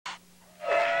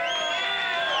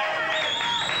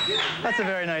That's a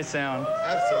very nice sound.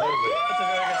 Absolutely. That's a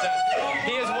very good sound.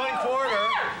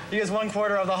 He is one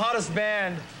quarter of the hottest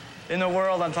band in the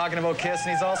world. I'm talking about KISS,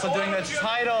 and he's also doing the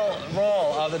title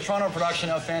role of the Toronto production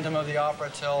of Phantom of the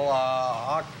Opera till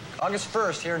August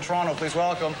 1st here in Toronto. Please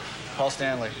welcome Paul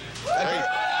Stanley. Hey.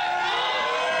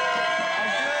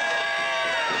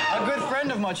 A good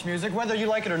friend of MuchMusic, whether you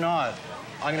like it or not.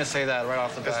 I'm going to say that right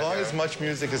off the bat. As long as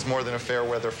MuchMusic is more than a fair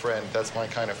weather friend, that's my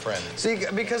kind of friend. See,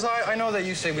 because I know that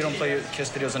you say we don't play KISS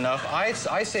videos enough. I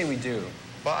say we do.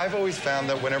 Well, I've always found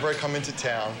that whenever I come into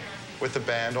town with the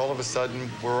band, all of a sudden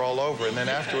we're all over, and then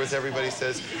afterwards everybody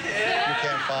says, you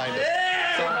can't find it.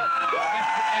 So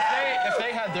if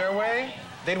they had their way,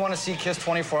 they'd want to see KISS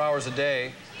 24 hours a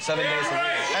day, 7 days a week.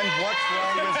 And what's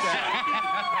wrong with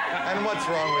that? And what's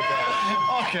wrong with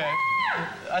that? Okay.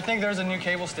 I think there's a new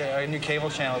cable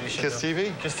channel we should KISS do.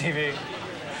 TV? KISS TV.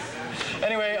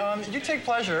 Anyway, you take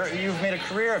pleasure. You've made a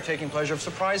career of taking pleasure of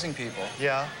surprising people.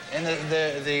 Yeah. And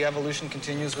the evolution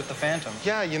continues with the Phantom.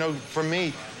 Yeah, you know, for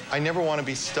me, I never want to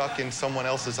be stuck in someone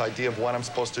else's idea of what I'm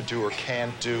supposed to do or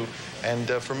can't do. And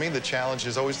for me, the challenge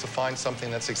is always to find something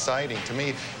that's exciting. To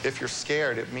me, if you're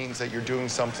scared, it means that you're doing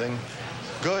something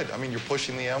good. I mean, you're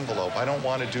pushing the envelope. I don't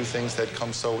want to do things that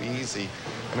come so easy.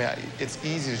 I mean, it's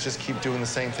easy to just keep doing the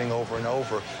same thing over and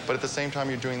over. But at the same time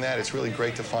you're doing that, it's really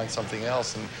great to find something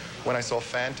else. And when I saw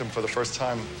Phantom for the first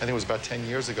time, I think it was about 10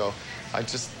 years ago, I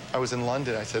was in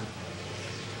London. I said,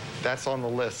 that's on the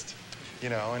list, you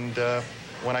know. And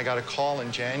when I got a call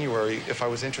in January if I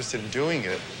was interested in doing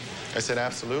it, I said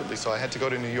absolutely. So I had to go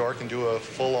to New York and do a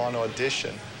full-on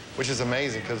audition, which is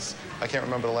amazing because I can't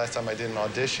remember the last time I did an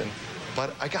audition.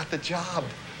 But I got the job.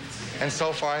 And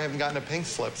so far, I haven't gotten a pink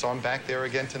slip, so I'm back there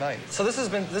again tonight. So this has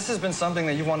been something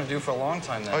that you want to do for a long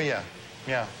time then? Oh, yeah.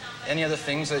 Yeah. Any other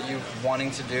things that you're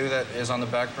wanting to do that is on the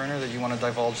back burner that you want to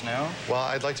divulge now? Well,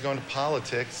 I'd like to go into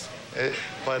politics,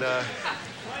 but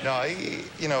no,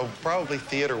 you know, probably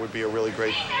theater would be a really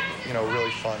great, you know,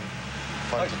 really fun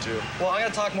to do. Well, I'm going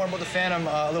to talk more about the Phantom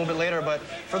a little bit later, but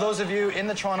for those of you in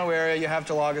the Toronto area, you have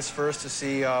till August 1st to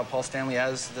see Paul Stanley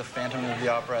as the Phantom of the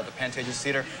Opera at the Pantages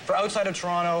Theatre. For outside of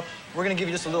Toronto, we're going to give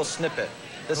you just a little snippet.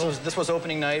 This was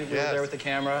opening night. We were there with the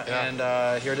camera, and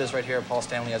here it is right here, Paul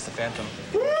Stanley as the Phantom.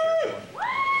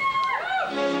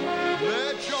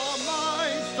 Let your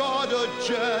mind start a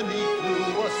journey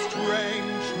through a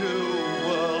strange new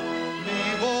world.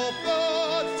 Leave all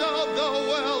thoughts of the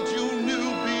world you knew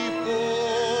before.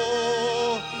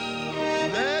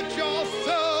 Let your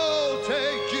soul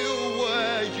take you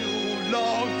where you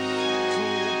long to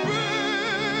be.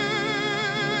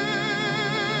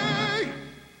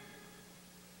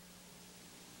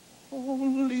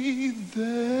 Only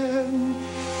then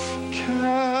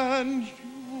can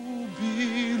you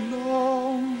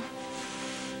belong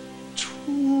to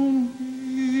me.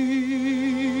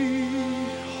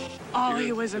 Oh,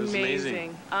 he was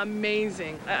amazing.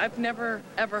 Amazing. I've never,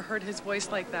 ever heard his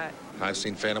voice like that. I've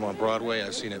seen Phantom on Broadway.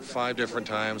 I've seen it 5 different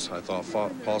times. I thought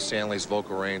Paul Stanley's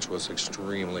vocal range was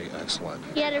extremely excellent.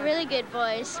 He had a really good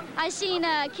voice. I've seen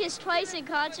KISS twice in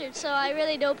concert, so I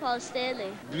really know Paul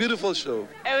Stanley. Beautiful show.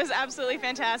 It was absolutely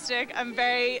fantastic. I'm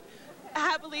very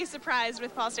happily surprised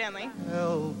with Paul Stanley.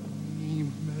 Help me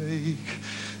make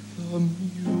the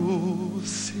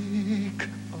music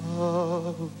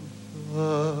of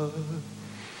the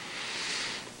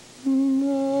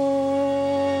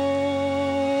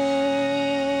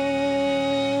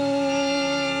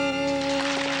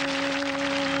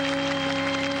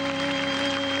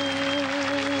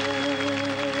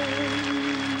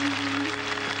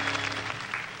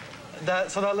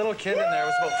So that little kid in there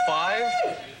was about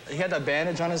 5? He had that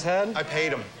bandage on his head? I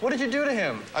paid him. What did you do to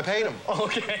him? I paid him.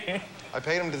 Okay. I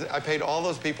paid all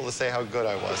those people to say how good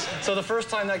I was. So the first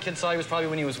time that kid saw you was probably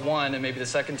when he was 1, and maybe the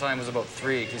second time was about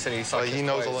 3. He said he saw he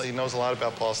knows a lot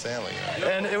about Paul Stanley. Yeah.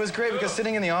 And it was great because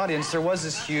sitting in the audience, there was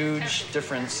this huge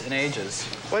difference in ages.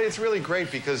 Well, it's really great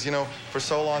because, you know, for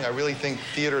so long, I really think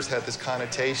theater's had this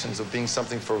connotations of being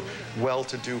something for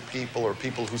well-to-do people or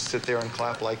people who sit there and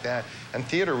clap like that. And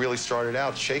theater really started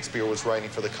out, Shakespeare was writing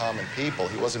for the common people.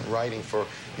 He wasn't writing for,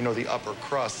 you know, the upper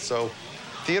crust. So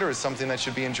theater is something that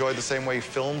should be enjoyed the same way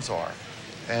films are.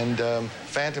 And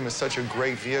Phantom is such a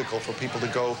great vehicle for people to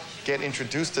go get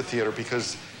introduced to theater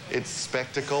because it's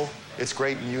spectacle, it's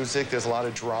great music, there's a lot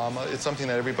of drama. It's something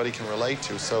that everybody can relate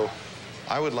to. So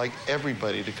I would like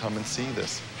everybody to come and see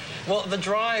this. Well, the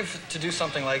drive to do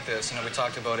something like this, you know, we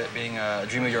talked about it being a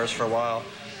dream of yours for a while.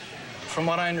 From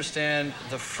what I understand,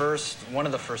 one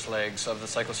of the first legs of the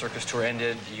Cycle Circus tour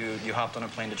ended. You hopped on a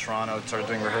plane to Toronto, started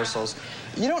doing rehearsals.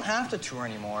 You don't have to tour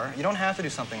anymore. You don't have to do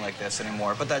something like this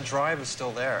anymore, but that drive is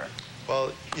still there.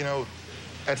 Well, you know,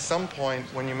 at some point,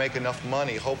 when you make enough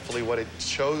money, hopefully what it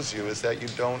shows you is that you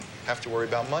don't have to worry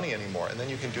about money anymore. And then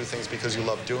you can do things because you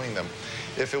love doing them.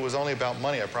 If it was only about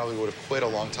money, I probably would have quit a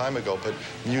long time ago. But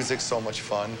music's so much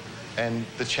fun. And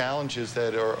the challenges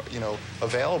that are,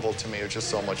 available to me are just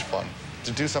so much fun.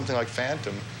 To do something like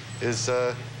Phantom is,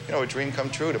 a dream come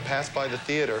true. To pass by the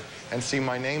theater and see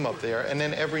my name up there. And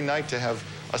then every night to have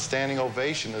a standing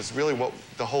ovation is really what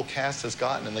the whole cast has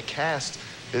gotten. And the cast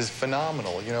is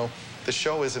phenomenal. The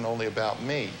show isn't only about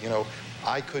me.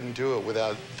 I couldn't do it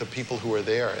without the people who are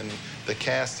there, and the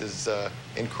cast is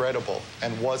incredible,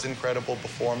 and was incredible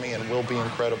before me, and will be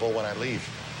incredible when I leave.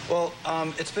 Well,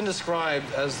 it's been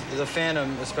described as the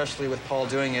Phantom, especially with Paul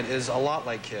doing it, is a lot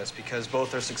like KISS, because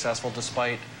both are successful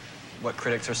despite what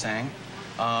critics are saying.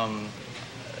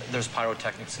 There's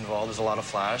pyrotechnics involved, there's a lot of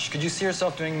flash. Could you see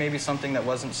yourself doing maybe something that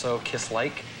wasn't so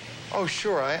KISS-like? Oh,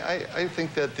 sure. I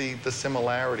think that the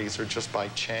similarities are just by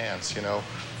chance,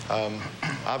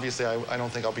 Obviously, I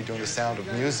don't think I'll be doing The Sound of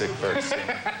Music very soon,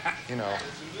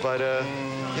 But,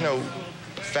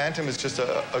 Phantom is just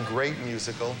a great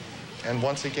musical. And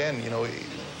once again,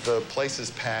 the place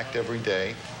is packed every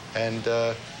day. And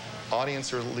the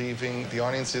audiences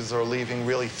are leaving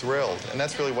really thrilled. And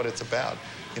that's really what it's about.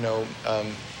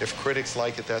 If critics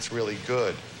like it, that's really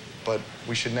good. But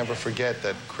we should never forget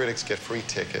that critics get free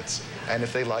tickets. And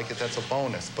if they like it, that's a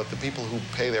bonus. But the people who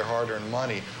pay their hard-earned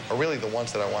money are really the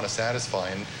ones that I want to satisfy.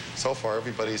 And so far,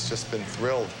 everybody's just been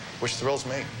thrilled, which thrills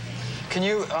me. Can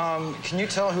you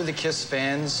tell who the KISS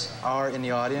fans are in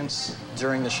the audience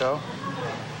during the show?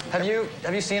 Have you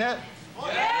seen it?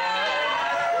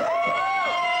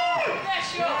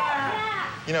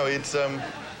 It's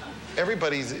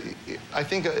everybody's. I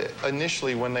think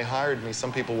initially when they hired me,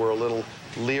 some people were a little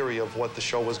leery of what the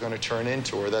show was going to turn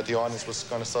into, or that the audience was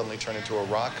going to suddenly turn into a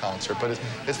rock concert. But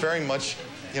it's very much,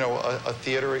 a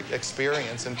theater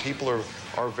experience, and people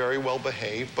are very well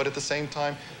behaved. But at the same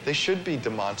time, they should be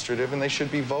demonstrative and they should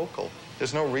be vocal.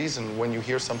 There's no reason when you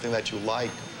hear something that you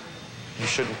like, you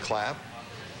shouldn't clap.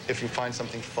 If you find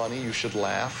something funny, you should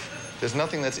laugh. There's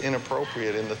nothing that's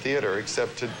inappropriate in the theater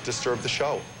except to disturb the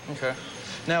show. Okay.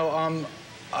 Now,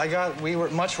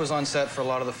 Much was on set for a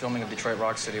lot of the filming of Detroit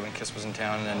Rock City when KISS was in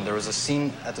town, and there was a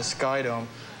scene at the Sky Dome,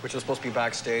 which was supposed to be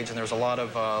backstage, and there was a lot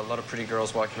of pretty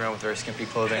girls walking around with very skimpy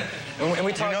clothing. And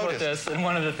we talked about this, and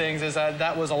one of the things is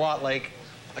that was a lot like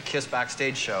a KISS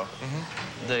backstage show.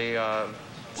 Mm-hmm.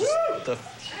 The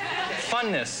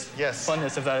funness. Yes.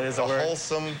 Funness, if that is a word. A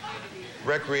wholesome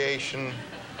recreation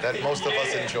that most of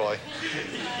us enjoy.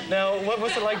 Now, what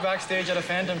was it like backstage at a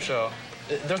Phantom show?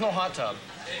 There's no hot tub.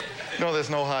 No, there's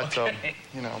no hot tub.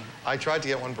 I tried to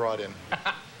get one brought in,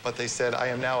 but they said I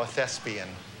am now a thespian.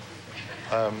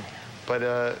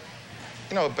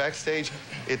 Backstage,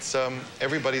 it's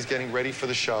everybody's getting ready for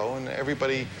the show, and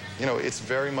everybody, it's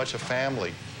very much a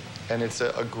family. And it's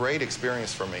a great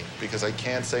experience for me, because I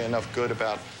can't say enough good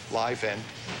about Live End,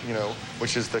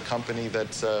 which is the company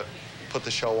that's put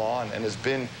the show on and has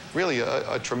been really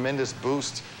a tremendous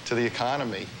boost to the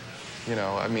economy.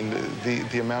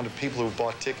 The amount of people who've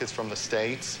bought tickets from the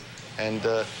States, and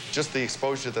just the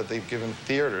exposure that they've given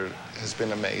theater has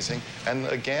been amazing. And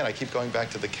again, I keep going back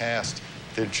to the cast.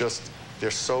 They're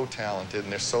so talented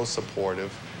and they're so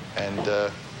supportive,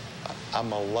 and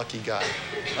I'm a lucky guy.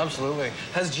 Absolutely.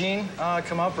 Has Gene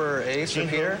come up, or Ace, or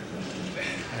Peter?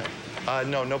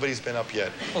 No, nobody's been up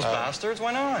yet. Those bastards,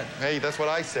 why not? Hey, that's what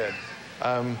I said.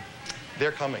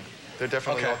 They're coming. They're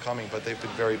definitely all coming, but they've been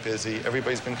very busy.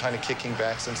 Everybody's been kind of kicking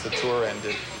back since the tour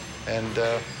ended. And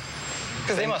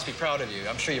because they must be proud of you.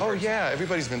 I'm sure you've heard. Oh, yeah.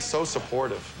 Everybody's been so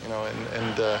supportive,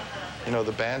 and the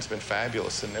band's been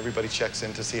fabulous, and everybody checks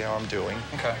in to see how I'm doing.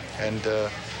 Okay. And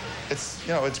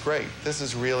it's great. This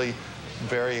is really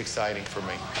very exciting for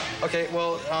me. Okay,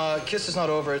 well, KISS is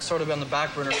not over. It's sort of on the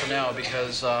back burner for now,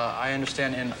 because I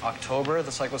understand in October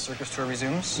the Cyclo Circus tour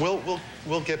resumes.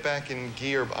 We'll get back in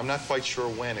gear. I'm not quite sure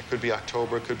when. It could be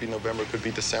October, it could be November, it could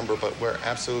be December, but we're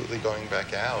absolutely going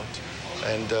back out.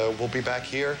 And we'll be back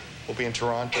here. We'll be in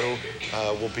Toronto.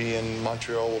 We'll be in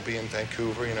Montreal. We'll be in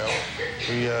Vancouver.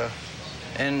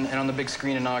 And on the big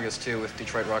screen in August too, with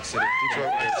Detroit Rock City.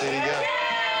 Detroit Rock City, yeah.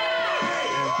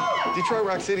 Detroit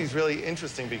Rock City is really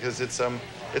interesting because it's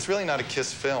really not a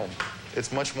KISS film.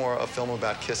 It's much more a film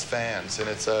about KISS fans, and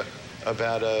it's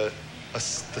about the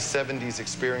 70s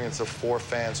experience of 4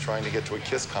 fans trying to get to a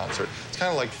KISS concert. It's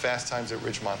kind of like Fast Times at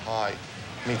Ridgemont High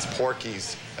meets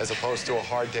Porky's, as opposed to A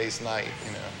Hard Day's Night,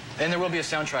 And there will be a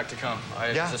soundtrack to come. I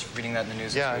was just reading that in the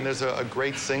news. Yeah, and there's a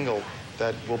great single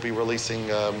that we'll be releasing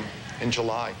in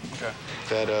July. Okay.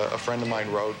 That a friend of mine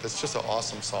wrote. That's just an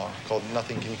awesome song called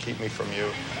Nothing Can Keep Me From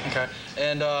You. Okay.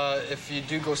 And if you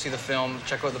do go see the film,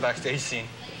 check out the backstage scene.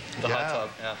 The hot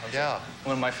tub. Yeah.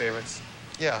 One of my favorites.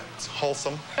 Yeah, it's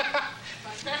wholesome.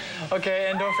 Okay,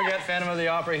 and don't forget Phantom of the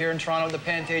Opera here in Toronto at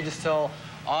the Pantages till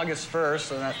August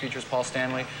 1st, and that features Paul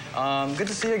Stanley. Good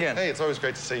to see you again. Hey, it's always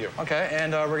great to see you. Okay,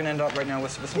 and we're going to end up right now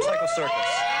with some Psycho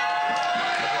Circus.